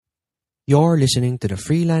You're listening to the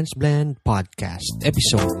Freelance Blend Podcast,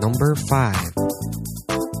 episode number 5.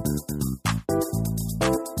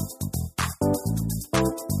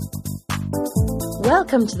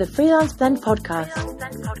 Welcome to the Freelance Blend Podcast,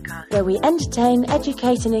 where we entertain,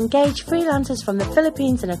 educate and engage freelancers from the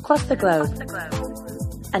Philippines and across the globe.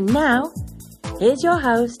 And now, here's your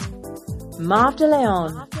host, Marv De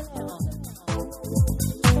Leon.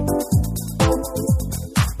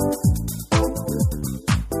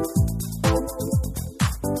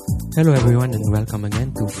 Hello everyone and welcome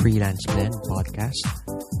again to Freelance Blend Podcast.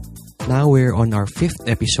 Now we're on our 5th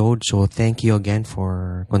episode, so thank you again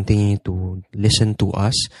for continuing to listen to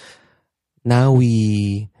us. Now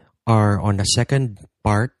we are on the second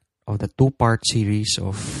part of the 2-part series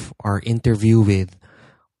of our interview with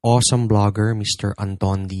awesome blogger Mr.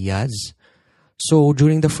 Anton Diaz. So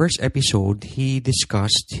during the first episode, he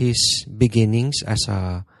discussed his beginnings as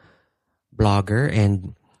a blogger,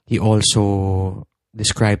 and he also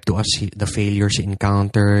described to us the failures he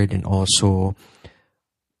encountered and also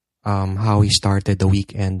how he started the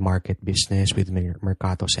weekend market business with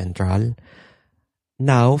Mercato Central.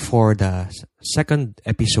 Now, for the second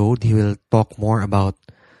episode, he will talk more about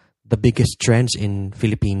the biggest trends in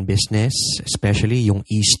Philippine business, especially yung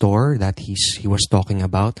e-store that he was talking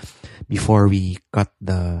about before we cut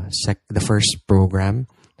the first program,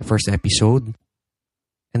 the first episode.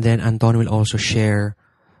 And then Anton will also share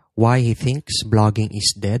why he thinks blogging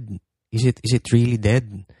is dead. Is it really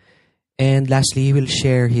dead? And lastly, he will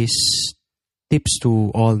share his tips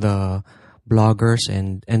to all the bloggers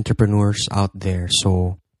and entrepreneurs out there.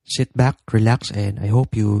 So sit back, relax, and I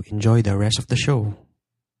hope you enjoy the rest of the show.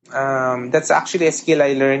 That's actually a skill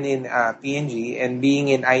I learned in PNG, and being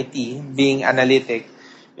in IT, being analytic,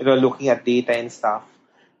 looking at data and stuff.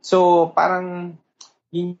 So parang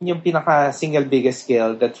yun yung pinaka single biggest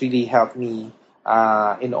skill that really helped me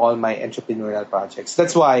in all my entrepreneurial projects.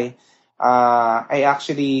 That's why I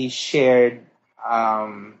actually shared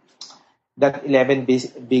that 11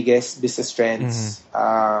 biggest business trends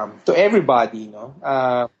to everybody,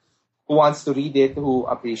 who wants to read it, who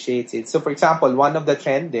appreciates it. So, for example, one of the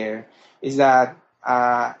trend there is that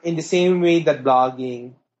in the same way that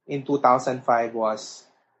blogging in 2005 was,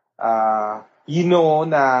 in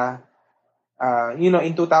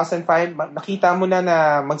 2005, nakita mo na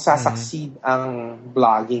magsasucceed ang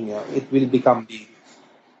blogging. It will become big.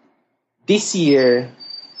 This year,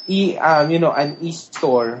 an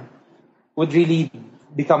e-store would really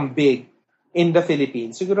become big in the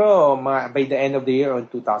Philippines. Siguro by the end of the year or in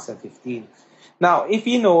 2015. Now, if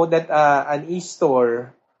you know that an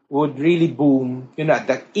e-store would really boom,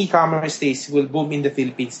 that e-commerce space will boom in the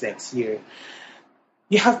Philippines next year,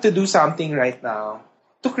 you have to do something right now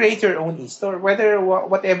to create your own e-store,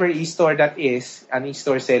 whatever e-store that is, an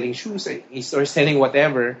e-store selling shoes, an e-store selling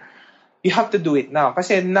whatever, you have to do it now.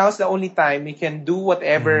 Kasi now's the only time you can do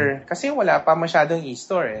whatever. Kasi wala pa masyadong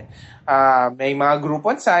e-store. May mga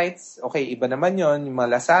Groupon sites, okay, iba naman yon. Yung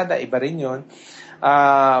mga Lazada, iba rin yon.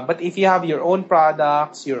 But if you have your own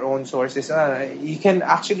products, your own sources, you can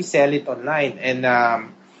actually sell it online. And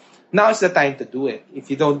now is the time to do it.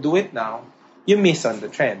 If you don't do it now, you miss on the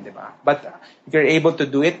trend, diba? But if you're able to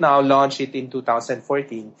do it now, launch it in 2014,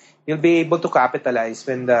 you'll be able to capitalize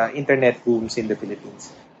when the internet booms in the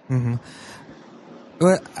Philippines. Mm-hmm.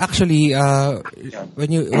 Well, actually, what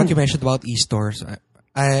you mentioned about e-stores,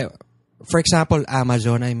 for example,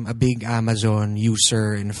 Amazon. I'm a big Amazon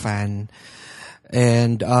user and fan,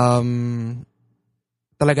 and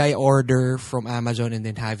talaga I order from Amazon and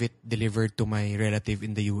then have it delivered to my relative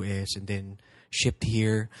in the US and then shipped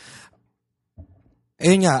here.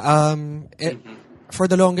 Ayun nga, for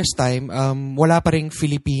the longest time, wala pa ring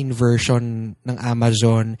Philippine version ng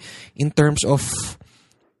Amazon in terms of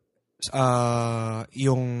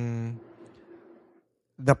yung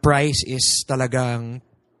the price is talagang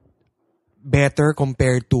better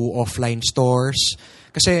compared to offline stores.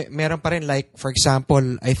 Kasi meron pa rin, like, for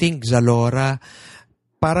example, I think Zalora,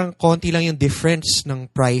 parang konti lang yung difference ng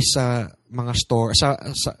price sa mga store, sa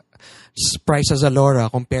price sa Zalora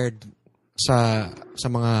compared sa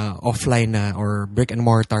mga offline na or brick and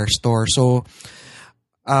mortar store. So,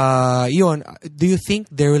 yun, do you think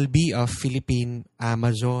there will be a Philippine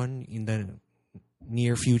Amazon in the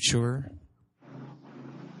near future?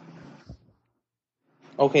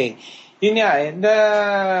 Okay. Yun nga, the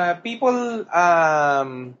people,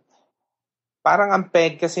 parang ang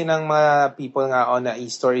peg kasi ng mga people nga on the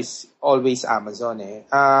e-store is always Amazon.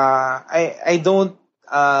 I don't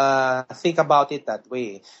think about it that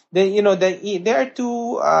way. There are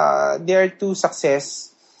two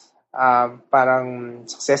success parang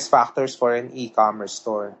success factors for an e-commerce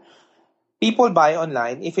store. people buy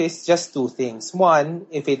online if it's just two things. One,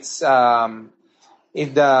 if it's if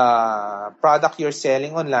the product you're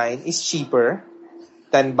selling online is cheaper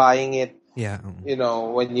than buying it, Yeah.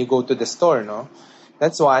 when you go to the store, no?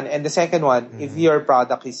 That's one. And the second one, if your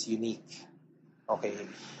product is unique. Okay.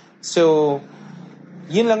 So,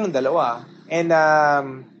 yun lang ang dalawa. And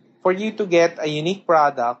for you to get a unique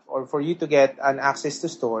product or for you to get an access to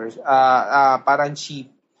stores, parang cheap,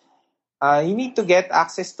 you need to get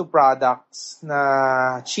access to products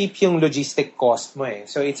na cheap yung logistic cost mo eh.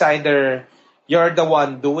 So, it's either you're the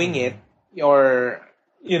one doing it or,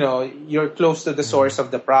 you're close to the source of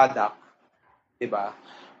the product. Diba?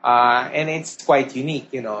 And it's quite unique,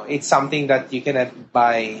 It's something that you cannot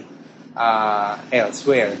buy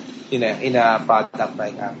elsewhere in a product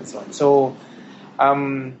like Amazon. So,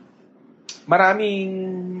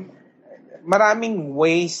 maraming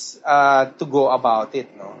ways to go about it,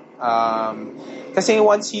 no? Kasi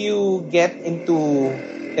once you get into,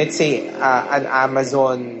 let's say, an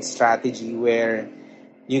Amazon strategy where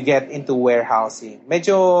you get into warehousing,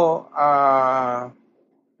 medyo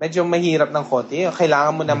mahirap ng konti.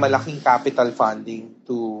 Kailangan mo na malaking capital funding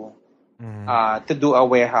to do a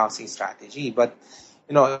warehousing strategy. But,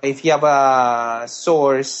 if you have a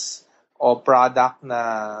source o product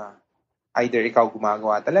na either ikaw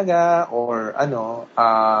gumagawa talaga or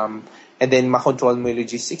and then makontrol mo yung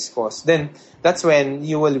logistics cost, then that's when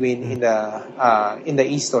you will win in the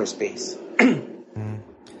e-store space.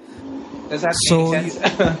 Does that make sense?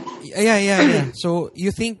 Yeah. So,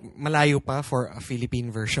 you think malayo pa for a Philippine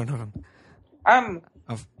version of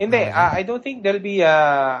hindi. I don't think there'll be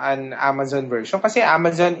an Amazon version kasi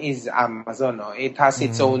Amazon is Amazon. No? It has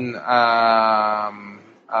its own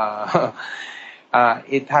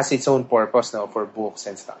it has its own purpose now for books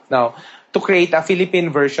and stuff. Now, to create a Philippine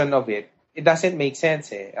version of it doesn't make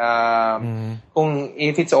sense. Kung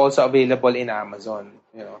if it's also available in Amazon,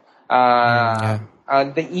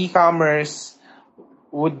 the e-commerce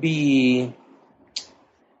would be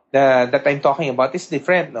that I'm talking about is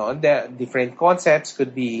different, no? The different concepts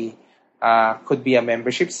could be a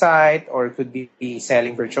membership site, or could be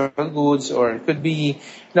selling virtual goods, or could be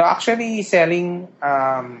actually selling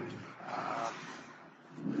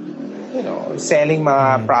selling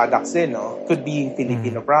mga products din, no? Could be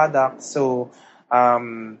Filipino products. So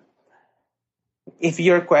if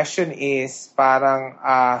your question is parang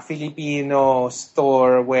a Filipino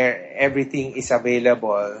store where everything is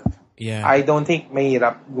available, I don't think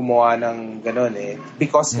mahirap gumawa ng ganun eh.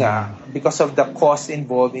 Because of the cost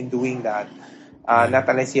involved in doing that, not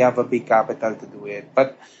unless you have a big capital to do it.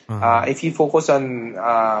 But if you focus on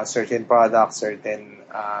certain products,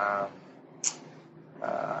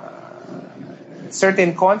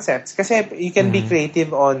 certain concepts, kasi you can be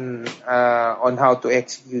creative on how to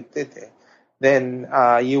execute it eh. Then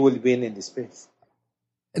you will win in this space.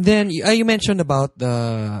 Then you mentioned about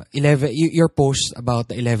the 11 your post about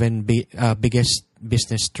the 11 biggest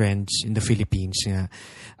business trends in the Philippines. Yeah.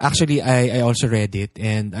 Actually, I also read it,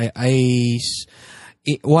 and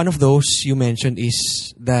one of those you mentioned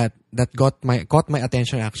is that caught my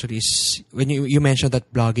attention. Actually, is when you mentioned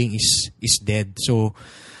that blogging is dead. So,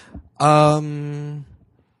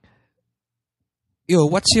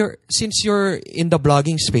 since you're in the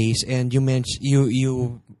blogging space, and you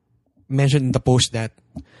mentioned in the post that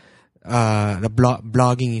the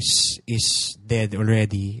blogging is dead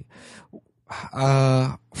already.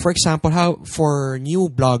 For example, how for new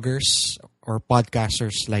bloggers or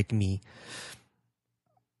podcasters like me,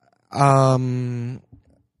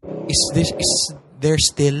 is there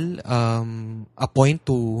still a point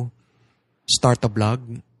to start a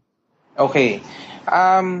blog? Okay.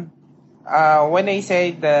 When I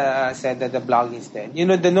said that the blogging is dead,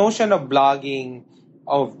 the notion of blogging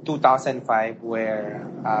of 2005 where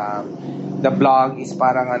the blog is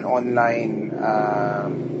parang an online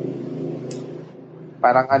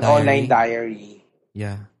online diary.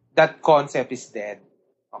 Yeah. That concept is dead.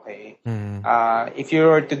 Okay. If you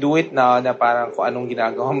were to do it now na parang kung anong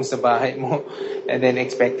ginagawa mo sa bahay mo and then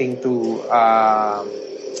expecting to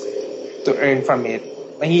earn from it,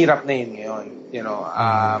 mahirap na yun ngayon.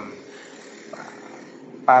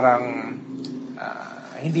 Parang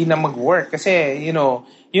hindi na mag-work kasi yung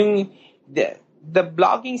the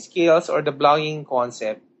blogging skills or the blogging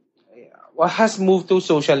concept has moved to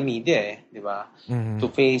social media, di ba? To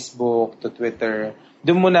Facebook, to Twitter.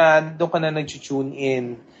 Doon ka na nag-tune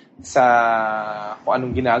in sa kung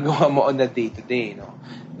anong ginagawa mo on the day-to-day, no?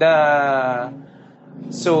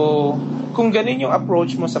 So, kung ganun yung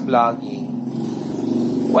approach mo sa blogging,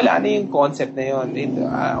 wala na yung concept na yun.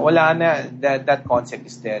 Wala na, that concept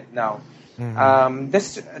is dead now.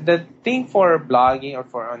 The thing for blogging or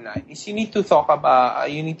for online is you need to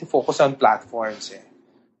focus on platforms.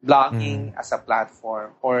 Blogging as a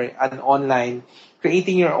platform or an online,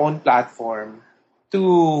 creating your own platform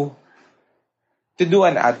to do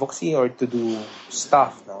an advocacy or to do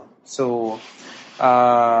stuff. No? So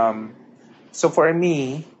for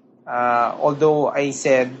me, although I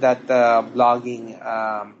said that blogging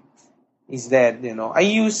is dead,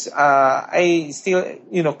 I still,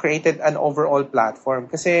 created an overall platform.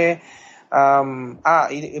 Kasi,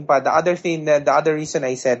 the other reason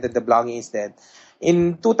I said that the blogging is dead,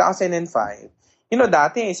 in 2005,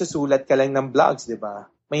 dati, susulat ka lang ng blogs, di ba?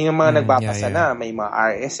 May mga nagbabasa na, may mga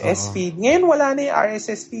RSS feed. Ngayon, wala na yung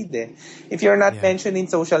RSS feed eh. If you're not mentioned in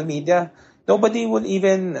social media, nobody will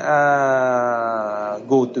even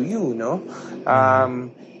go to you, no?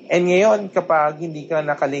 And ngayon, kapag hindi ka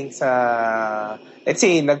nakalink sa, let's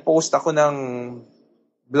say, nag-post ako ng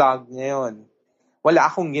blog ngayon, wala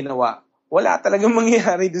akong ginawa. Wala talagang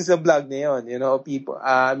mangyayari dun sa blog na yun, people,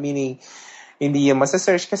 meaning, hindi yung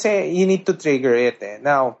masa-search kasi you need to trigger it.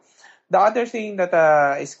 Now, the other thing that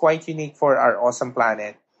is quite unique for our awesome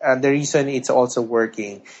planet, the reason it's also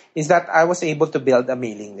working, is that I was able to build a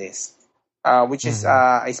mailing list, which is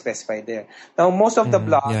I specified there. Now, most of the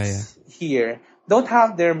blogs here don't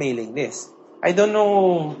have their mailing list. I don't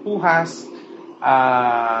know who has,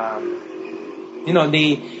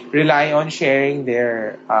 they rely on sharing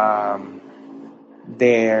their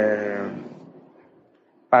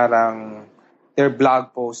blog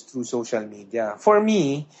post through social media. For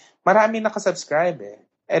me, marami nakasubscribe eh.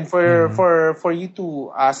 And for you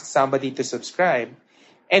to ask somebody to subscribe,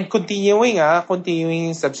 and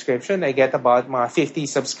continuing subscription, I get about mga 50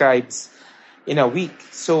 subscribes in a week.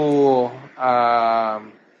 So,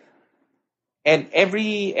 and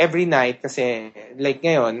every night, kasi like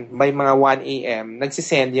ngayon, by mga 1 a.m.,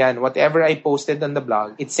 nagsisend yan. Whatever I posted on the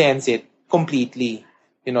blog, it sends it completely.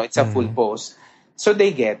 It's a full post. So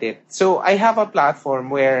they get it. So I have a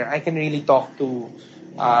platform where I can really talk to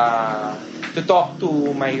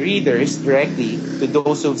my readers directly, to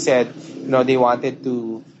those who've said, they wanted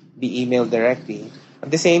to be emailed directly.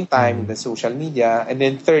 At the same time, the social media, and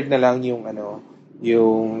then third na lang yung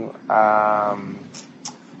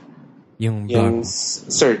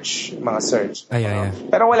search, mga search.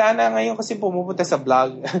 Pero wala na ngayon kasi pumupunta sa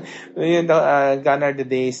blog. Gone are the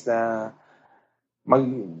days na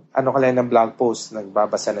ka lang ng blog post,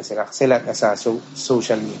 nagbabasa na sila kasi lahat nasa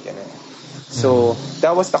social media na. So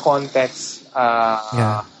that was the context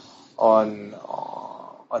on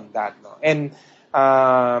that, no. And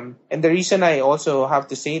the reason I also have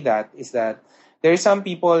to say that is that there are some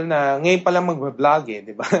people na ngayon pa lang magbablog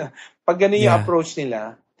di ba? Pag ganun yung approach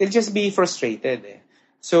nila, they'll just be frustrated eh.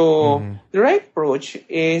 So, the right approach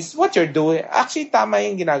is what you're doing. Actually, tama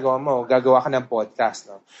yung ginagawa mo. Gagawa ka ng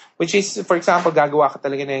podcast, no? Which is, for example, gagawa ka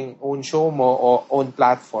talaga ng own show mo o own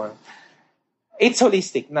platform. It's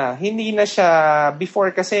holistic na. Hindi na siya,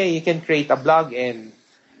 before kasi you can create a blog and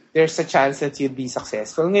there's a chance that you'll be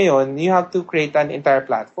successful. Ngayon, you have to create an entire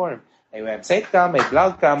platform. May website ka, may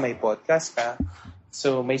blog ka, may podcast ka.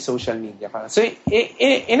 So, may social media ka. So,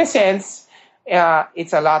 in a sense,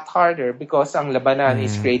 it's a lot harder because ang labanan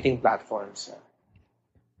is creating platforms.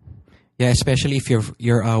 Yeah, especially if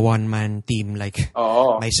you're a one-man team like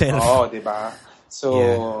myself. Oo, di ba? So,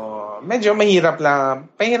 medyo mahirap lang.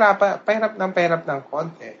 Pahirap ng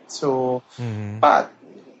konti. So, but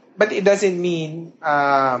it doesn't mean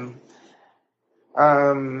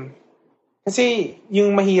kasi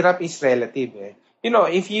yung mahirap is relative eh.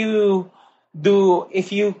 If you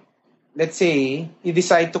let's say, you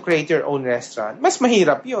decide to create your own restaurant, mas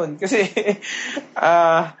mahirap yun. Kasi,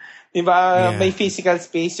 di ba, may physical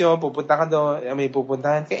space yun, pupunta ka doon, may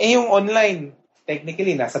pupuntahan ka. Yung online,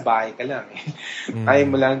 technically, nasa bahay ka lang. Ayaw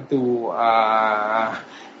mo lang to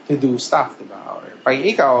do stuff, di ba? Or pag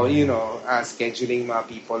ikaw, scheduling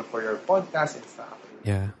mga people for your podcast and stuff.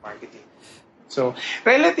 Marketing. So,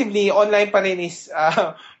 relatively, online pa rin is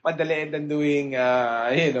madali than doing,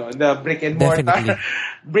 the brick and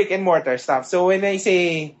mortar stuff. So, when I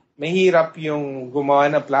say mahirap yung gumawa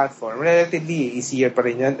ng platform, relatively easier pa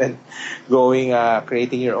rin yan than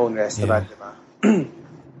creating your own restaurant, diba?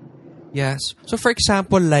 Yes. So, for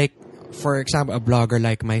example, a blogger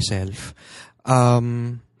like myself, how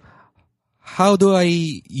do I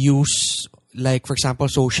use, for example,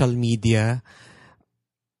 social media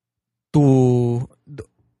to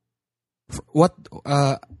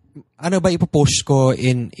ano ba ipopost ko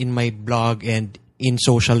in my blog and in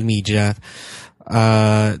social media?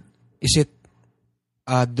 Is it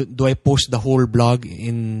do I post the whole blog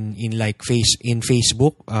in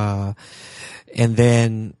Facebook, and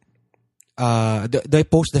then do I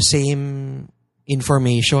post the same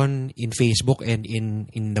information in Facebook and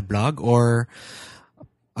in the blog, or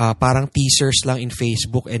parang teasers lang in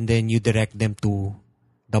Facebook and then you direct them to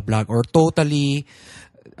the blog, or totally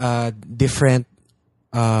different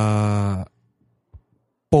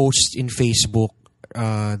posts in Facebook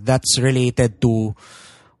that's related to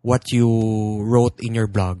what you wrote in your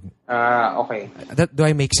blog? Okay. Do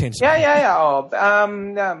I make sense? Yeah. Oh.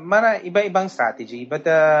 Iba-ibang strategy. But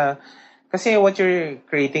kasi what you're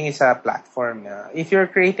creating is a platform. If you're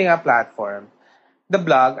creating a platform, the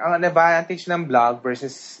blog, ang advantage ng blog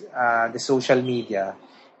versus the social media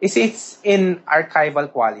is it's in archival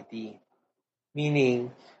quality. Meaning,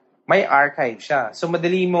 may archive siya. So,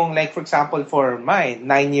 madali mong, like for example, for mine,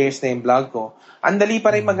 9 years na yung blog ko, ang dali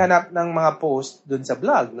pa rin maghanap ng mga post dun sa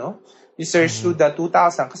blog, no? You search through the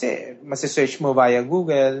 2000 kasi masisearch mo via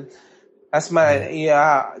Google.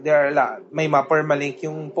 There are may ma-permalink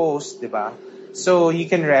yung post, di ba? So, you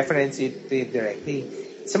can reference it directly.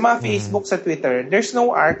 Sa mga Facebook, sa Twitter, there's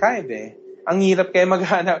no archive eh. Ang hirap kaya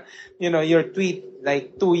maghanap, your tweet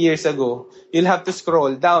like 2 years ago, you'll have to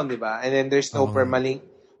scroll down, di ba? And then there's no permalink.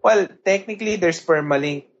 Well, technically, there's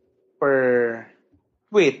permalink per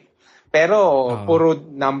tweet. Pero, puro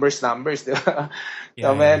numbers, di ba?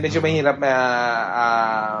 So, medyo mahirap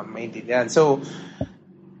maintindihan. So,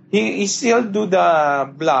 he still do the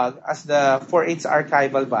blog for its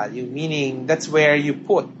archival value, meaning that's where you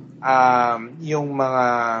put yung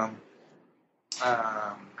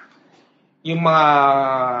mga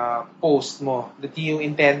post mo that you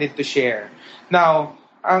intended to share. Now,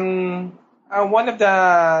 one of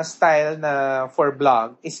the style na for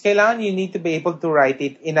blog is kailangan you need to be able to write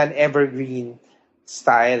it in an evergreen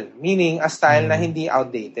style, meaning a style na hindi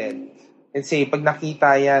outdated. Let's say, pag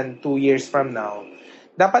nakita yan 2 years from now,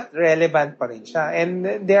 dapat relevant pa rin siya.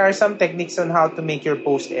 And there are some techniques on how to make your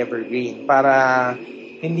post evergreen para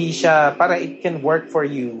it can work for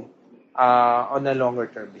you on a longer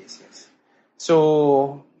term basis.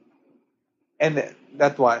 So, and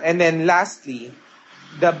that one. And then lastly,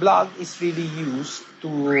 the blog is really used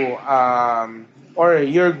to, or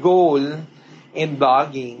your goal in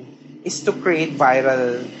blogging is to create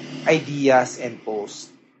viral ideas and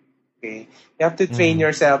posts. Okay? You have to train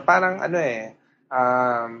yourself. Parang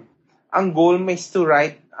ang goal is to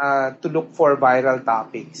write, to look for viral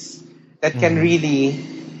topics that can really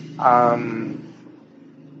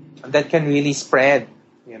spread,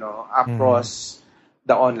 across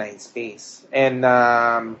the online space. And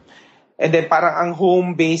then parang ang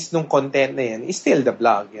home base ng content na yan is still the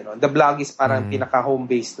blog, The blog is parang pinaka-home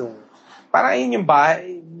base nung, parang yun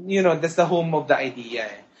yung that's the home of the idea.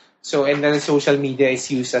 So, and then social media is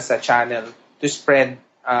used as a channel to spread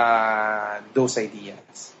those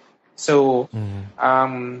ideas. So,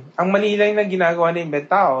 ang mali lang na ginagawa ng ibang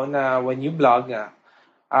tao na when you blog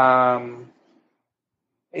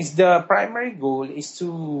is the primary goal is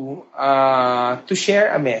to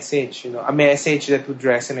share a message, a message that would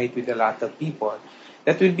resonate with a lot of people,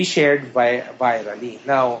 that will be shared virally.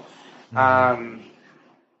 Now,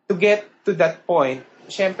 to get to that point,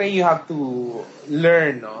 syempre you have to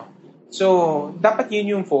learn, no? So, dapat yun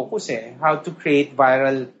yung focus how to create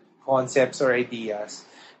viral concepts or ideas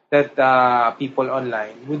that people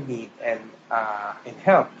online would need and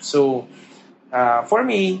help. So, for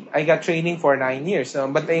me, I got training for 9 years,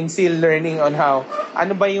 but I'm still learning on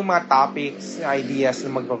ano ba yung mga topics, ideas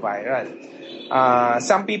na magva-viral.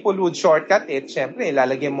 Some people would shortcut it. Syempre,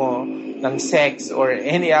 lalagyan mo ng sex or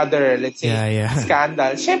any other, let's say,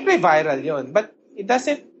 scandal. Syempre, viral yun. But it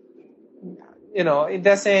doesn't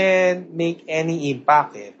make any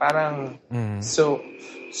impact Parang, so,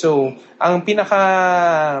 ang pinaka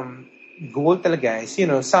goal talaga is,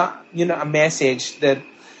 a message that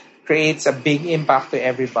creates a big impact to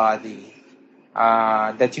everybody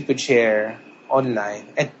that you could share online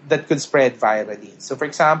and that could spread virally. So, for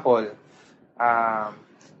example,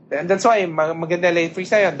 and that's why maganda like for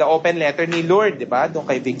example, the open letter ni Lord, di ba? Doon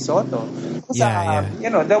kay Vic Soto.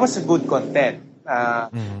 That was a good content.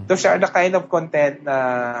 Those are the kind of content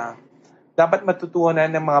na dapat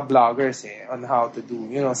matutunan ng mga bloggers on how to do.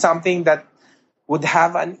 Something that would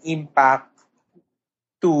have an impact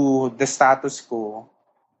to the status quo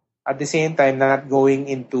at the same time not going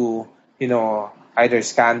into, either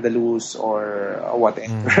scandalous or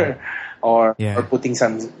whatever. Or putting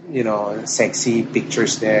some, sexy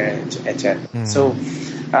pictures there, etc. So,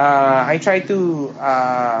 I try to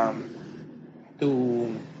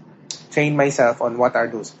train myself on what are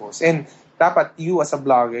those posts. And dapat you as a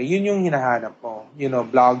blogger, yun yung hinahanap mo.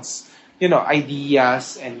 Blogs,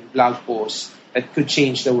 ideas and blog posts that could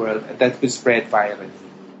change the world, that could spread virally.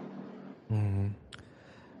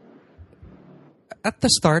 at the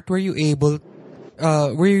start, were you a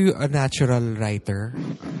natural writer?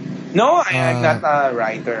 No, I'm not a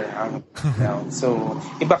writer. No. So,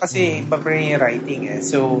 iba kasi, iba pa rin yung writing eh.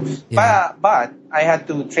 So, Yeah. but I had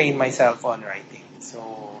to train myself on writing. So,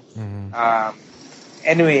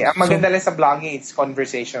 anyway, ang maganda lang sa blogging, it's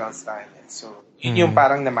conversational style. So, yun yung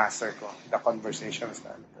parang na-master ko, the conversational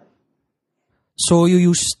style. So, you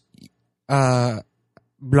used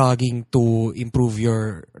blogging to improve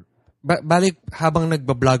your... Balik, habang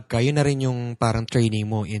nagbablog ka, yun na rin yung parang training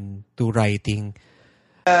mo into writing.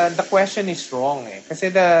 The question is wrong eh. Kasi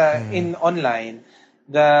in online,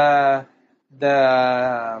 the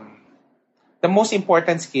most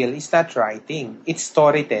important skill is not writing, it's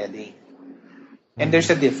storytelling. And there's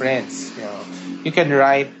a difference. You can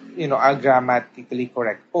write, a grammatically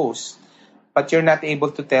correct post, but you're not able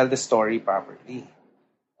to tell the story properly.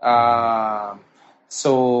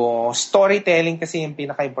 So storytelling kasi yung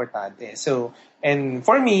pinaka-importante. So, and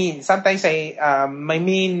for me, sometimes my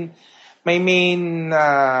main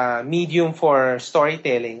medium for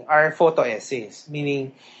storytelling are photo essays,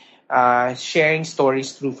 meaning sharing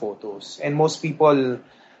stories through photos. And most people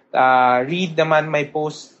read naman my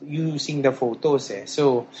post using the photos.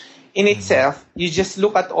 So, in itself, you just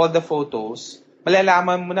look at all the photos,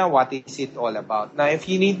 malalaman mo na what is it all about. Now, if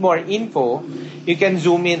you need more info, you can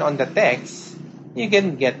zoom in on the text, you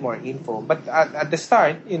can get more info. But at the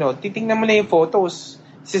start, titingnan mo lang yung photos,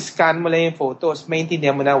 scan mo lang yung photos,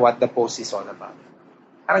 maintindihan mo na what the post is all about.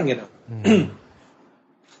 Parang gano'n.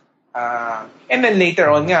 And then later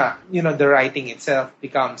on nga, the writing itself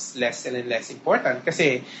becomes less and less important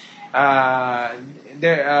kasi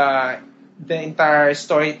the entire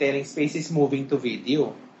storytelling space is moving to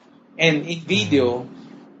video. And in video,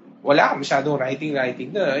 wala ka masyadong writing.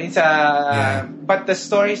 It's but the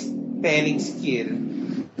storytelling skill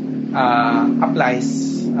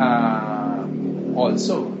applies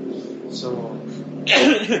also. So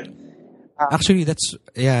actually,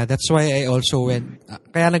 that's why I also went.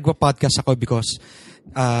 Kaya nagwa-podcast ako because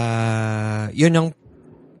yun yung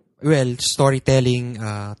storytelling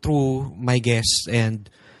through my guests, and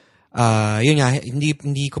yun nga,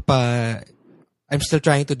 hindi ko pa, I'm still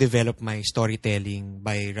trying to develop my storytelling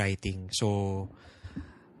by writing. So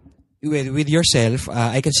with yourself,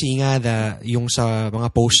 I can see nga yung sa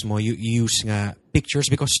mga post mo, you use nga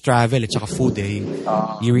pictures because travel at saka food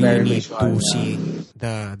you really need to see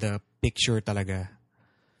the picture talaga.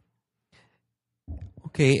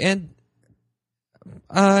 Okay, and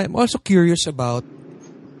I'm also curious about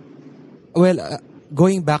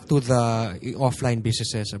going back to the offline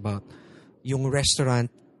businesses, about yung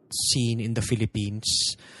restaurant scene in the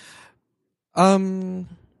Philippines. I'm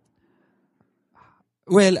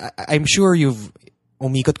sure you've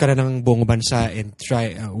umikot ka na ng buong bansa and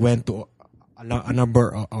went to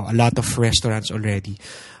a lot of restaurants already.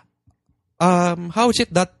 How is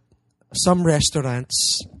it that some restaurants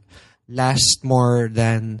last more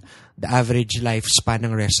than the average lifespan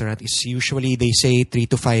ng restaurant? Is usually, they say, 3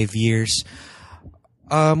 to 5 years.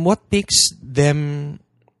 What makes them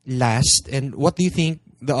last, and what do you think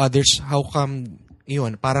the others, how come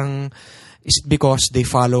yun? Parang, is it because they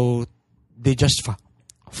just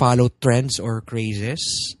follow trends or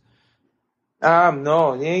crazes?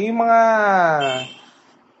 No. Yung mga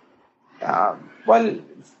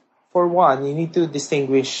for one, you need to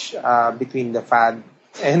distinguish between the fad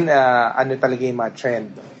and ano talaga yung mga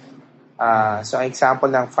trend. So, an example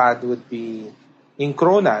ng fad would be yung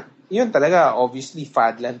cronut. Yun talaga, obviously,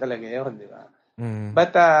 fad lang talaga yun, di ba?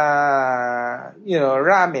 But,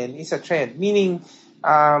 ramen is a trend. Meaning,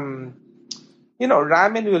 ramen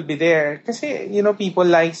will be there kasi, people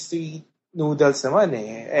likes to eat noodles naman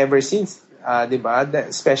ever since, di ba?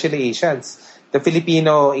 Especially Asians. The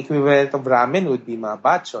Filipino equivalent of ramen would be mga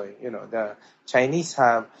bok choy. The Chinese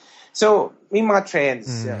have. So, may mga trends.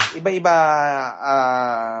 Iba-iba.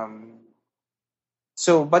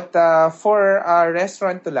 But for a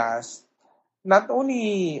restaurant to last, not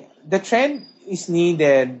only the trend is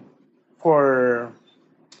needed for,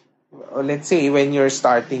 let's say, when you're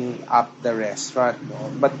starting up the restaurant,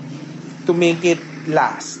 but to make it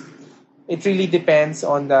last, it really depends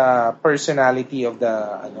on the personality of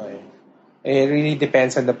the, it really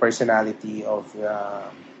depends on the personality of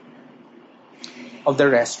the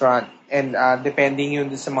restaurant, and depending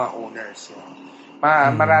yun sa mga owners.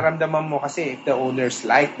 Mararamdaman mo kasi if the owners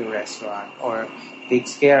like the restaurant or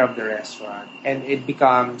takes care of the restaurant, and it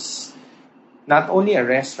becomes not only a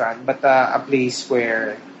restaurant but a place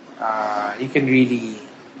where you can really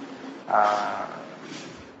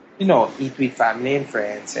eat with family and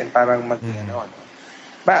friends and parang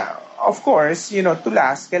But of course, to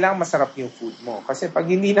last, kailangan masarap yung food mo. Kasi pag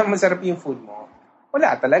hindi na masarap yung food mo,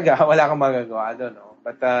 wala talaga. Wala kang magagawa doon, no?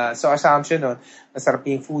 But, so assumption nun, masarap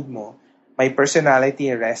yung food mo, may personality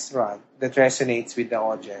in restaurant that resonates with the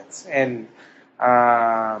audience. And,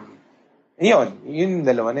 yun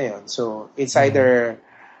dalawa na yun. So, it's either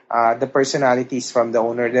the personalities from the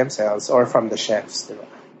owner themselves or from the chefs, diba?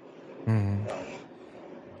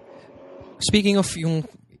 Speaking of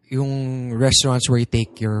yung restaurants where you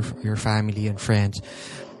take your family and friends,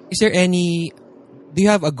 is there any, do you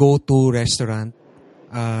have a go-to restaurant?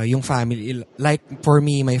 Yung family, like for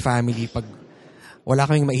me, my family, pag wala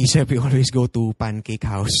kaming maisip, we always go to Pancake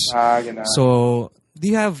House. Ganun. So, do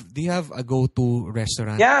you have a go-to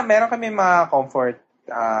restaurant? Yeah, meron kami mga comfort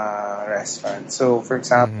restaurant. So, for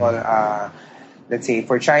example, let's say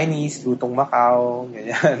for Chinese, Lutong Macau,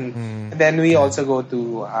 ganyan. And then we also go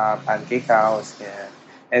to Pancake House, ganyan.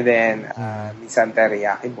 And then minsan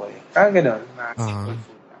Teriyaki Boy. Ganun, simple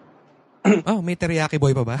food. Oh, may Teriyaki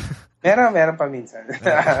Boy pa ba? Meron pa minsan.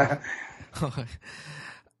 Okay.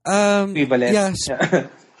 Equivalent. Yes.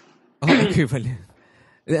 Equivalent.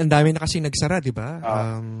 Ang dami na kasi nagsara, di ba?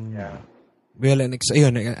 Yeah. Well, an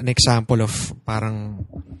example of parang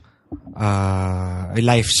a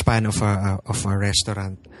lifespan of a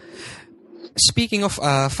restaurant. Speaking of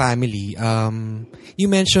family, you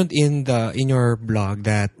mentioned in your blog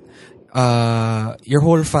that your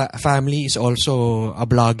whole family is also a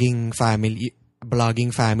blogging family.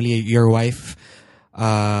 Your wife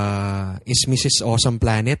is Mrs. Awesome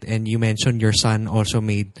Planet, and you mentioned your son also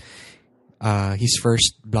made his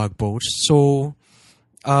first blog post. So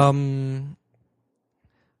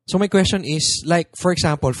my question is, like, for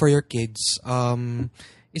example, for your kids,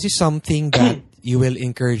 is this something that you will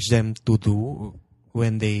encourage them to do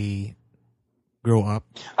when they grow up?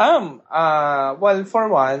 Well, for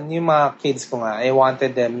one, yung mga kids ko nga, I want to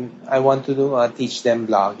teach them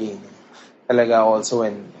blogging. Talaga also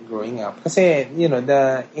when growing up. Kasi,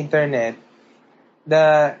 the internet,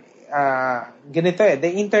 the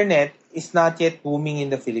internet is not yet booming in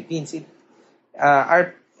the Philippines.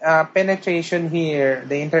 Our penetration here,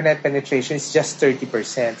 the internet penetration is just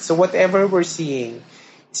 30%. So whatever we're seeing,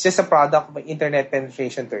 it's just a product of internet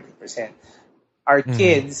penetration 30%. Our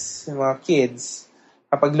kids, mga kids,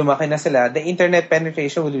 kapag lumaki na sila, the internet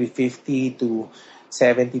penetration will be 50 to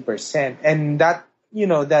 70%. And that,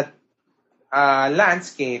 that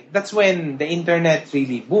landscape, that's when the internet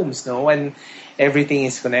really booms, no? When everything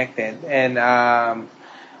is connected. And,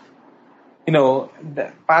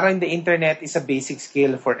 parang the internet is a basic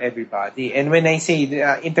skill for everybody. And when I say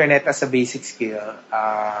the internet as a basic skill,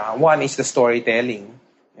 one is the storytelling,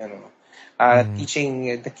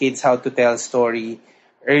 teaching the kids how to tell story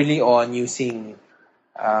early on using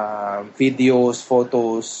videos,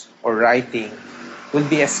 photos, or writing will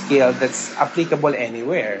be a skill that's applicable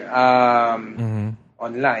anywhere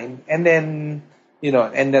online. And then,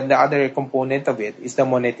 and then the other component of it is the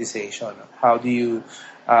monetization. How do you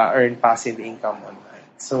earn passive income online?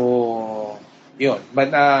 So, yun.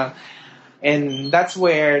 But, and that's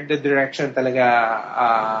where the direction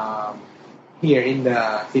talaga here in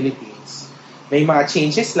the Philippines. May mga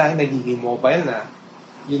changes lang, nagiging mobile na.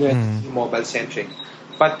 Mobile-centric.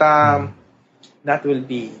 But that will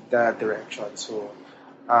be the direction. So,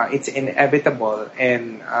 it's inevitable.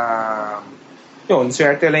 And,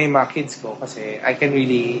 swerte lang yung mga kids ko kasi I can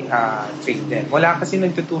really treat them. Wala kasi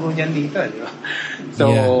nagtuturo niyan dito, di ba?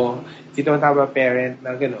 So, if you don't have a parent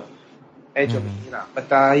na gano'n, medyo mahirap.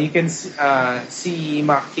 But you can see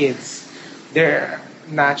mga kids, they're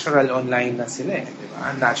natural online na sila, di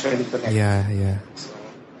ba? Naturally connected. Yeah. So,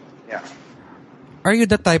 yeah. Are you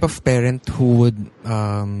the type of parent who would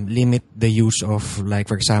limit the use of,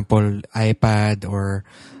 like, for example, iPad or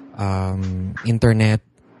internet?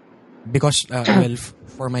 Because,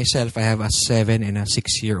 for myself, I have a 7 and a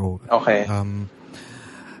 6-year-old. Okay.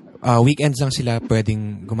 Weekends lang sila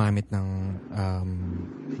pwedeng gumamit ng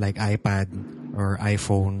like iPad or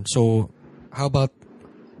iPhone. So, how about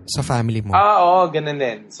sa family mo? Oo, ganun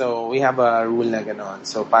din. So, we have a rule na gano'n.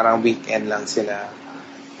 So, parang weekend lang sila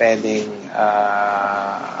pwedeng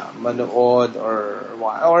manood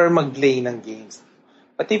or mag-play ng games.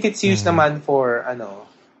 But if it's used naman for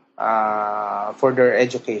their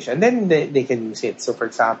education, then they can use it. So, for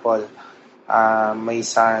example, my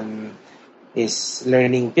son is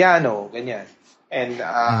learning piano, ganyan. And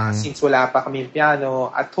since wala pa kami piano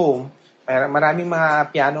at home, maraming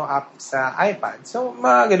mga piano app sa iPad. So,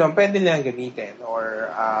 mga ganun, pwede nilang gamitin. Or,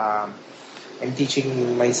 I'm teaching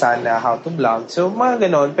my son how to blog. So, mga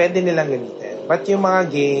ganun, pwede nilang gamitin. But yung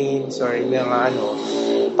mga games or yung mga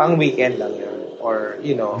pang weekend lang yun. Or,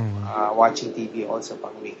 watching TV also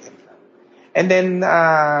pang weekend lang. And then,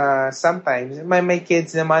 sometimes, my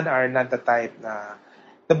kids naman are not the type na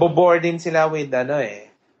naboboard din sila with,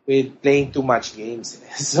 with playing too much games.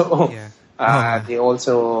 So, they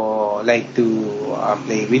also like to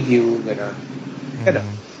play with you, gano'n.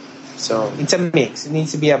 So, it's a mix. It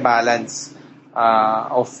needs to be a balance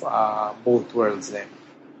of both worlds then.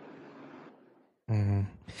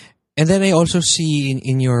 And then I also see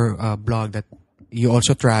in your blog that you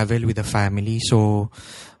also travel with the family. So,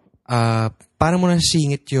 paano mo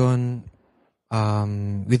nasingit yun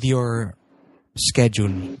with your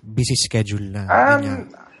schedule, busy schedule na?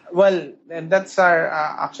 Well, that's our,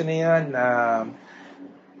 actually yan,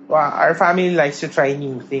 our family likes to try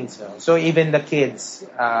new things. No? So even the kids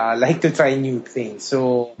like to try new things.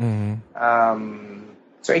 So,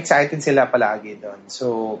 so excited sila palagi doon.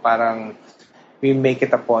 So parang we make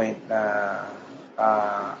it a point na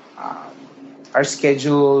our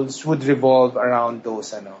schedules would revolve around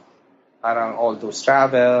those, parang all those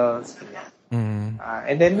travels.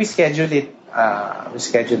 And then we schedule it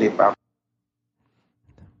properly.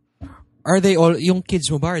 Are they all, yung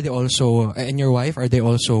kids mo ba, are they also, and your wife, are they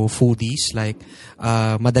also foodies? Like,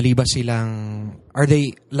 madali ba silang, are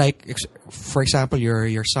they, like, for example,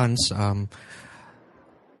 your sons,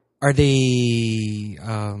 are they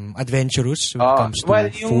adventurous when it comes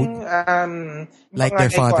to food? Like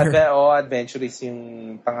their father? Adventurous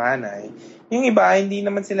yung panganay. Yung iba, hindi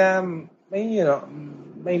naman sila,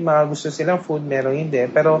 may mga gusto silang food, meron hindi.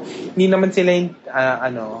 Pero, hindi naman sila yung,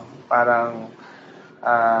 parang,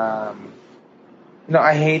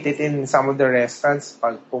 I hate it in some of the restaurants.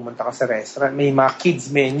 Pag pumunta ka sa restaurant, may mga kids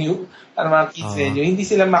menu. Menu. Hindi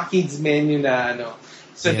sila mga kids menu na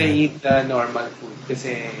So they eat the normal food.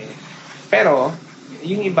 Pero,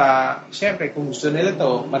 yung iba, syempre, kung gusto nila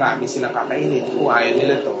to, marami silang kakainin. Kung ayaw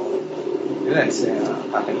nila to,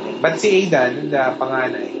 kakainin. But si Aidan, the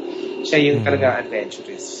panganay, siya yung talaga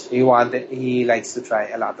adventurous. He likes to try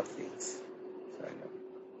a lot of things.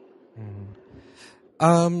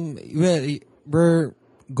 Well, we're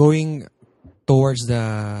going towards the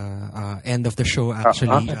end of the show,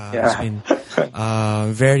 actually. It's been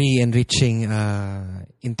very enriching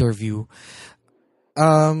interview.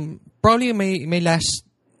 Probably my last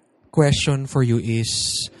question for you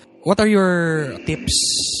is, what are your tips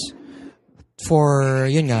for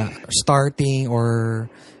starting, or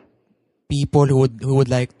people who would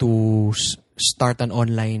like to start an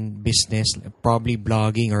online business, probably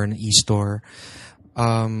blogging or an e-store?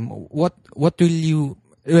 What will you,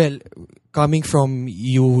 coming from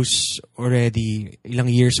you who's already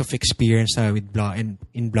ilang years of experience with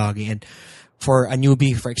in blogging, and for a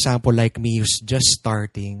newbie, for example, like me, who's just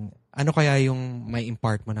starting, ano kaya yung may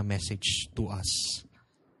impart mo na message to us?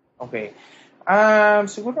 Okay.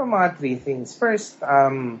 Siguro mga 3 things. First,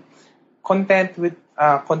 content would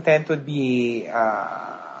be,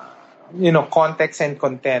 context and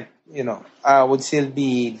content, would still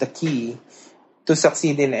be the key to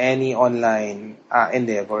succeed in any online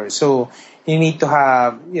endeavor. So you need to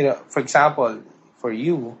have, for example, for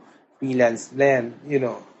you, Freelance Blend,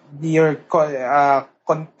 your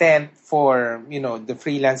content for, the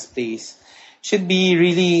freelance place should be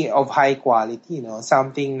really of high quality,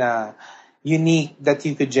 something na unique that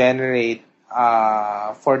you could generate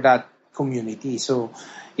for that community. So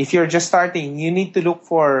if you're just starting, you need to look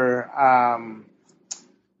for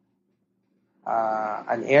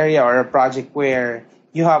an area or a project where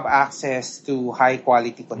you have access to high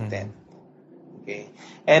quality content. Okay?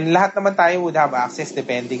 And lahat naman tayo would have access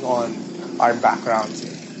depending on our backgrounds.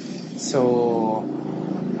 So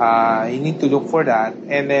you need to look for that.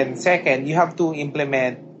 And then second, you have to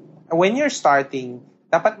implement, when you're starting,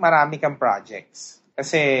 dapat marami kang projects.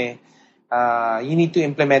 Kasi you need to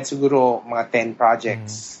implement siguro mga 10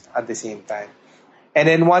 projects at the same time. And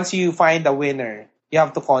then once you find a winner, you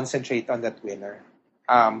have to concentrate on that winner.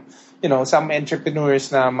 Some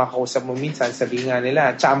entrepreneurs na makausap mo minsan, sabi nga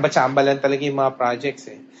nila, chamba-chamba lang talaga yung mga projects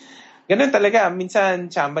eh. Ganun talaga,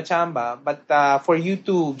 minsan chamba-chamba, but for you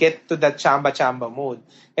to get to that chamba-chamba mode,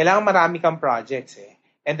 kailangan marami kang projects eh.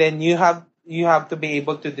 And then you have to be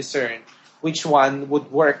able to discern which one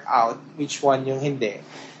would work out, which one yung hindi.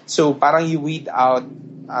 So parang you weed out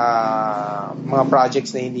mga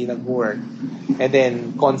projects na hindi nag-work, and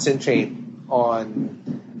then concentrate on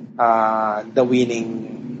the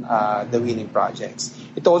winning projects.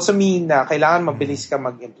 It also means na kailangan mabilis ka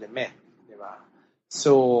mag-implement, di ba?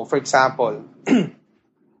 So for example,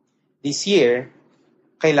 this year,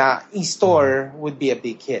 e-store would be a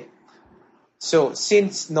big hit. So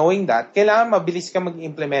since knowing that, kailangan mabilis ka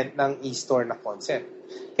mag-implement ng e-store na concept.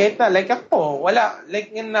 Kahit na, like ako,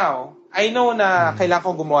 now, I know na kailangan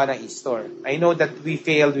ko gumawa ng e-store. I know that we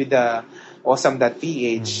failed with the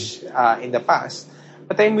awesome.ph in the past.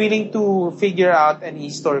 But I'm willing to figure out an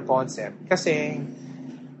e-store concept kasi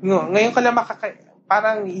ngayon ka lang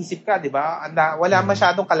parang isip ka, di ba? Wala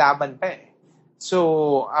masyadong kalaban pa eh.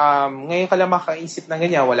 So, ngayon ka lang makaisip ng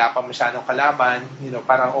ganyan, wala pa masyadong kalaban,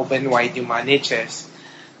 parang open wide yung mga niches.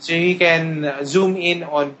 So, you can zoom in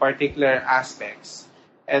on particular aspects.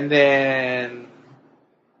 And then,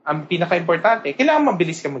 ang pinaka-importante, kailangan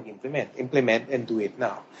mabilis ka mag-implement. Implement and do it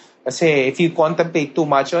now. Kasi if you contemplate too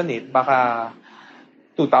much on it, baka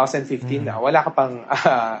 2015 na, wala ka pang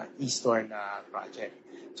e-store na project.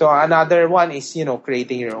 So another one is,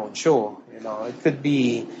 creating your own show. It could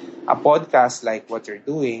be a podcast like what you're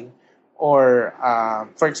doing, or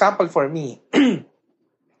for example, for me,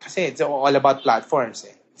 kasi it's all about platforms.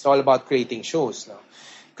 It's all about creating shows. No?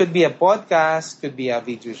 Could be a podcast, could be a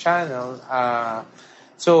video channel.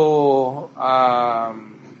 So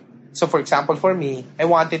for example, for me, I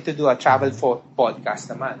wanted to do a travel podcast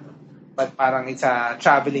naman. But parang it's a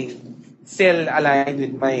traveling, still aligned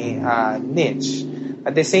with my niche.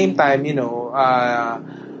 At the same time,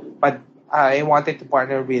 but I wanted to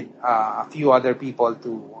partner with a few other people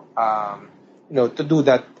to do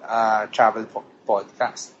that travel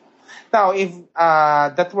podcast. Now, if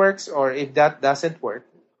that works or if that doesn't work,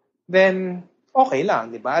 then okay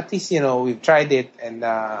lang, di ba? At least, we've tried it and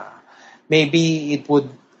maybe it would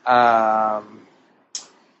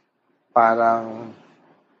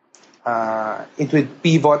it would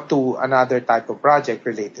pivot to another type of project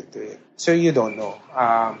related to it. So you don't know.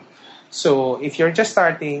 So if you're just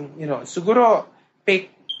starting, siguro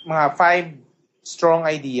pick mga 5 strong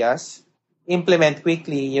ideas, implement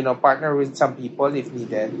quickly, partner with some people if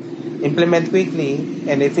needed. Implement quickly,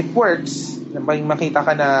 and if it works, makita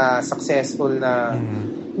ka na successful na,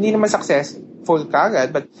 hindi naman successful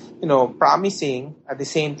kagad, but, promising at the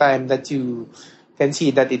same time that you can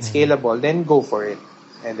see that it's scalable, then go for it.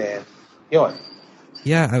 And then, yun.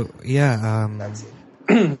 That's it.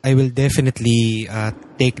 I will definitely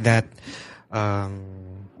take that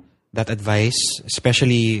advice,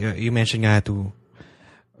 especially you mentioned nga to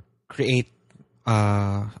create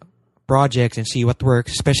projects and see what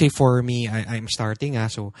works. Especially for me, I'm starting,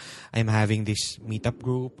 so I'm having this meetup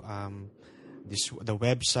group, the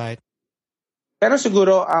website. Pero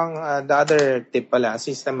siguro ang the other tip pala,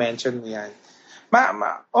 since na-mention mo yan,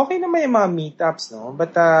 okay naman yung mga meetups, no?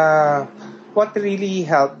 But what really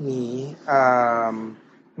helped me,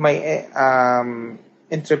 my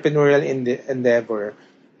entrepreneurial endeavor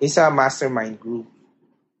is a mastermind group.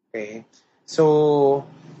 Okay? So,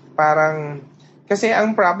 parang, kasi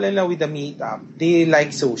ang problem lang with the meetup, they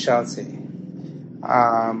like socials eh.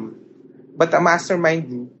 But a mastermind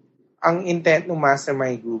group, ang intent ng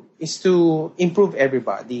mastermind group is to improve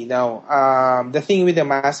everybody. Now, the thing with the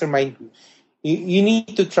mastermind group, you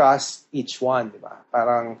need to trust each one, di ba?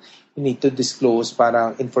 Parang you need to disclose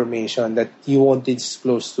parang information that you won't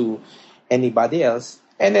disclose to anybody else.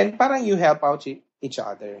 And then parang you help out each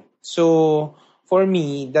other. So for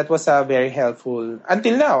me, that was a very helpful.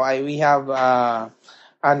 Until now, we have a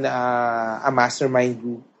mastermind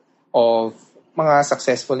group of mga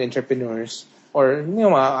successful entrepreneurs or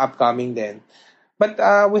mga upcoming din. But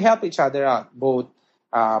we help each other out, both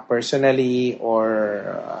personally or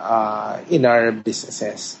in our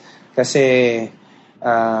businesses. Kasi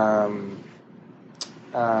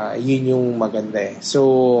yun yung maganda eh.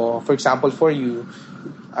 So, for example, for you,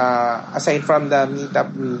 aside from the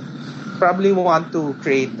meetup group, probably want to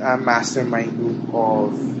create a mastermind group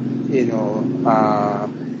of,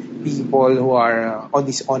 people who are on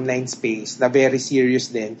this online space na very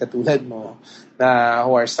serious din, katulad mo, na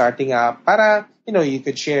who are starting up, para, you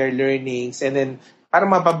could share learnings and then para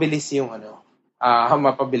mapabilis yung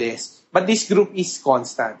mapabilis. But this group is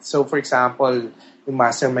constant. So, for example, yung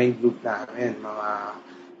mastermind group namin, mga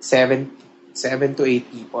 7 to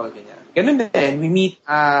 8 people, ganyan. Ganun din, we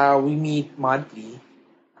meet monthly.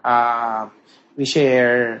 We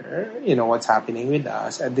share, what's happening with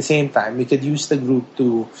us. At the same time, we could use the group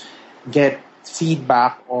to get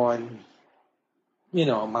feedback on,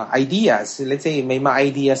 mga ideas. Let's say, may mga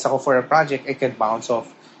ideas ako for a project, I can bounce off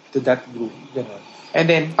to that group. Ganun. And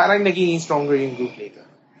then, parang naging stronger yung group later.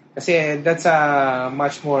 Kasi that's a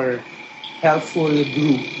much more helpful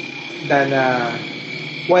group than,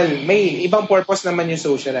 may ibang purpose naman yung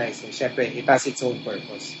socialize. Siyempre, it has its own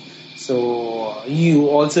purpose. So, you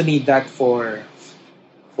also need that for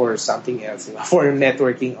something else, for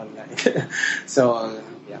networking online. So,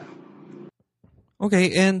 yeah.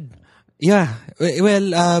 Okay, and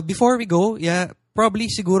well, before we go, probably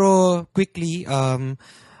siguro quickly,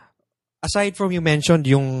 aside from you mentioned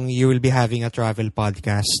you will be having a travel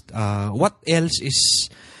podcast, what else is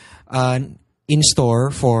in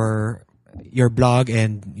store for your blog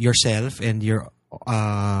and yourself and your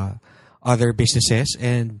other businesses,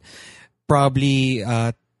 and probably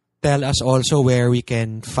tell us also where we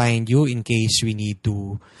can find you in case we need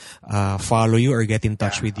to follow you or get in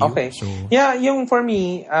touch with you. Okay. So, yung for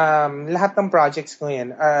me, lahat ng projects ko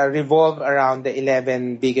yan revolve around the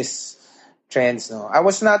 11 biggest trends. No, I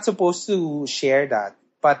was not supposed to share that,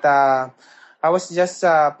 but I was just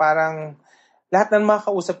parang lahat ng mga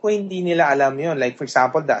kausap ko hindi nila alam yun. Like for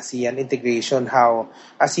example, the ASEAN integration, how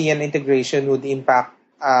ASEAN integration would impact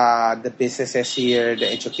the businesses here, the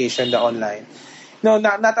education, the online. No,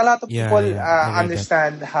 not a lot of people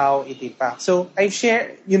understand how it impacts. So I've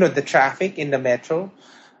shared, the traffic in the metro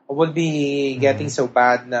will be getting so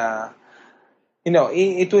bad na,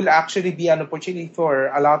 it will actually be an opportunity for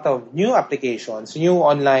a lot of new applications, new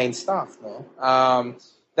online stuff, no?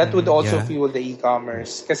 That would also fuel the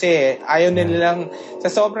e-commerce. Kasi ayaw na nilang, sa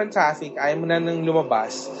sobrang traffic, ayaw mo na nang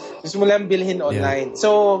lumabas. Gusto mo lang bilhin online.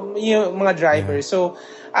 So, yung mga drivers. So,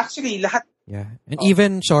 actually, lahat. Yeah. And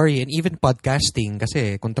even podcasting.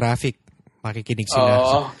 Kasi kung traffic, makikinig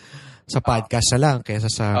sila sa podcast na lang kaysa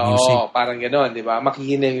sa music. Oo, parang gano'n, di ba?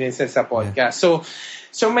 Makikinig din sila sa podcast. Yeah.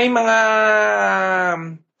 So may mga,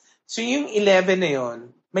 yung 11 na yun,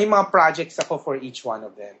 may mga projects ako for each one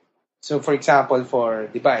of them. So, for example,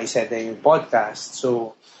 di ba, I said na yung podcast.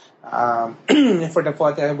 So, for the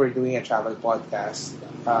podcast, we're doing a travel podcast.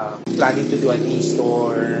 Planning to do an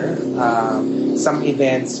e-store, some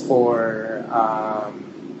events for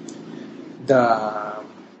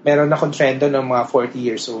meron akong trend ng mga 40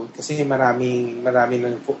 years old kasi marami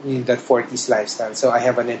ng that 40s lifestyle. So, I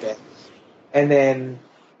have an event. And then,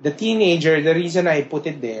 the teenager, the reason I put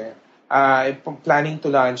it there, I'm planning to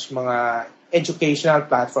launch mga educational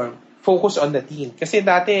platform focus on the teen. Kasi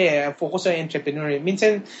dati, focus on entrepreneur.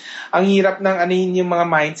 Minsan, ang hirap ng yung mga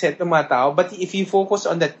mindset ng mga tao. But if you focus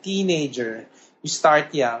on the teenager, you start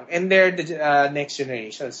young. And they're the next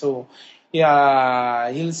generation. So,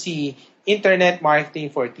 you'll see internet marketing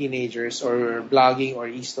for teenagers or blogging or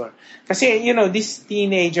e-store. Kasi, this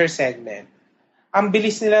teenager segment, ang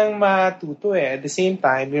bilis nilang matuto eh. At the same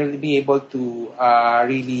time, you'll be able to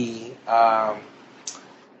really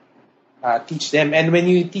teach them. And when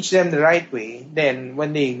you teach them the right way, then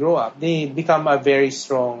when they grow up, they become a very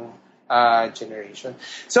strong generation.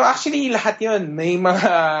 So actually, lahat yun. May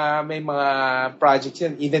mga projects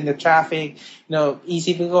yun. Even the traffic,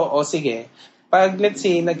 isipin ko, sige, pag let's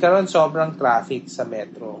say, nagkaroon sobrang traffic sa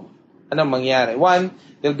metro, anong mangyari? One,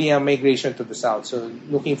 there'll be a migration to the south. So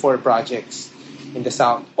looking for projects in the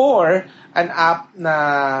south. Or an app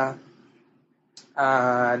na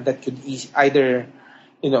that could either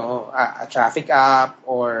a traffic app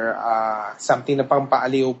or something na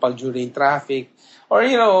pampaaliw pag during traffic, or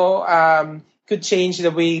could change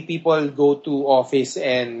the way people go to office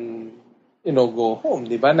and go home,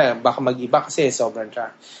 di ba? Na baka mag-iba kasi sobrang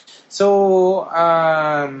traffic. So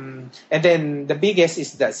and then the biggest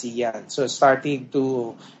is the ASEAN. So starting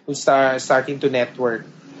to network.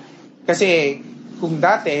 Kasi kung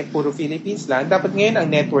dati puro Philippines lang, dapat ngayon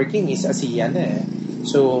ang networking is ASEAN eh.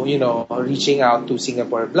 So, reaching out to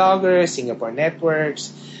Singapore bloggers, Singapore networks.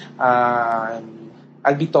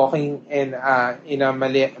 I'll be talking in a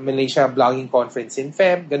Malaysia blogging conference in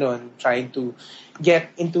Feb, ganun, trying to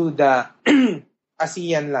get into the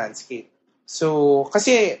ASEAN landscape. So,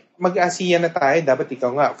 kasi mag-ASEAN na tayo, dapat ikaw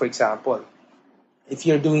nga, for example, if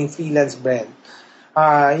you're doing freelance brand,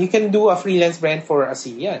 you can do a freelance brand for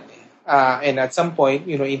ASEAN. And at some point,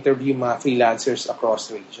 interview mga freelancers across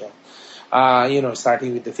the region.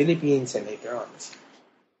 Starting with the Philippines and later on.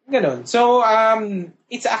 Ganon. So,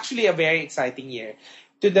 it's actually a very exciting year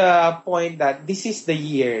to the point that this is the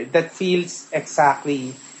year that feels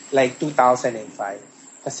exactly like 2005.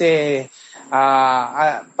 Kasi,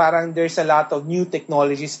 parang there's a lot of new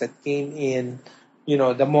technologies that came in.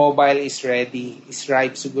 The mobile is ready, is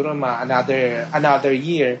ripe. Siguro another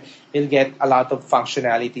year, you'll get a lot of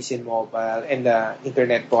functionalities in mobile and the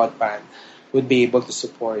internet broadband would be able to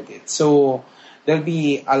support it. So there'll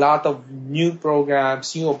be a lot of new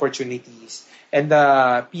programs, new opportunities, and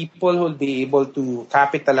the people who will be able to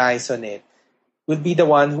capitalize on it would be the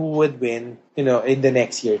one who would win, in the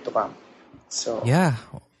next year to come. So yeah,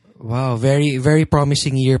 wow, very very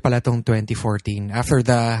promising year pala tong 2014 after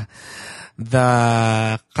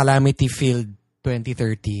the calamity-filled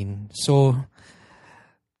 2013. So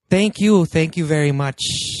thank you very much.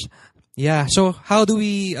 Yeah, so how do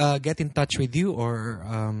we get in touch with you or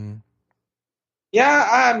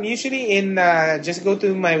usually just go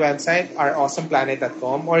to my website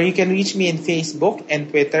ourawesomeplanet.com, or you can reach me in Facebook and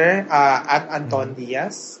Twitter at Anton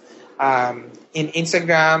Diaz. In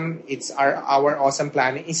Instagram, it's our Awesome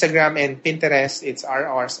Planet. Instagram and Pinterest, it's our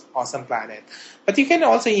Awesome Planet. But you can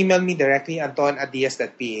also email me directly,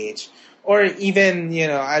 anton@diaz.ph. Or even,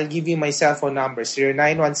 I'll give you my cell phone number,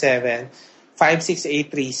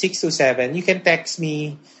 0917-5683-627. You can text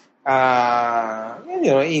me.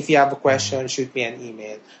 If you have a question, shoot me an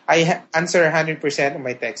email. I answer 100% of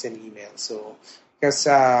my texts and emails. So, because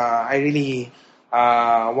I really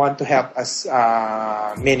want to help as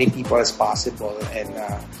many people as possible,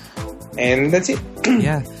 and that's it.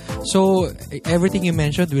 Yeah. So everything you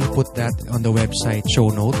mentioned, we'll put that on the website show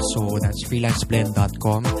notes. So that's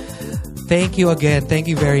freelanceblend.com. Thank you again. Thank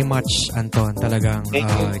you very much, Anton. Talagang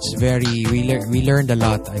it's very we learned a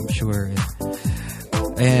lot, I'm sure.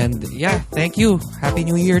 And yeah, thank you. Happy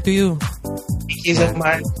New Year to you. Thank you so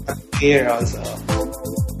much. Happy New Year also.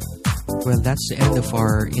 Well, that's the end of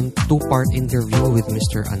our two-part interview with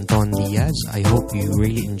Mr. Anton Diaz. I hope you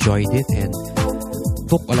really enjoyed it and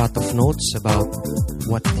took a lot of notes about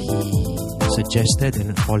what he suggested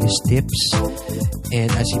and all his tips.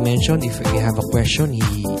 And as he mentioned, if you have a question,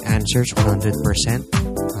 he answers 100%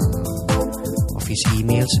 of his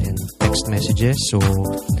emails and text messages. So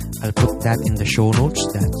I'll put that in the show notes.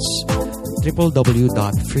 That's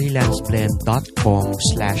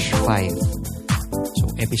www.freelanceblend.com/5. So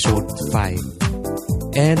episode 5.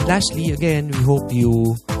 And lastly, again, we hope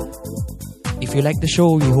if you like the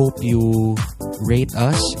show, we hope you rate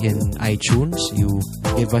us in iTunes. You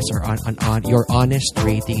give us your honest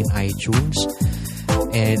rating in iTunes,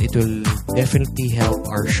 and it will definitely help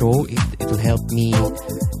our show. It will help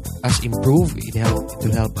us improve. It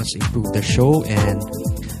will help us improve the show. And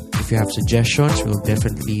if you have suggestions, we'll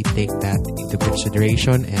definitely take that into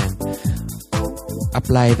consideration and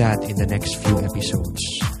apply that in the next few episodes.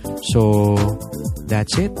 So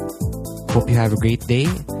that's it. Hope you have a great day,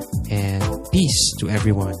 and peace to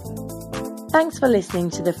everyone. Thanks for listening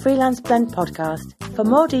to the Freelance Blend podcast. For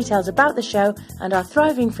more details about the show and our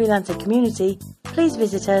thriving freelancer community, please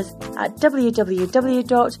visit us at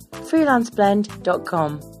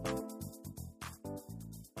www.freelanceblend.com.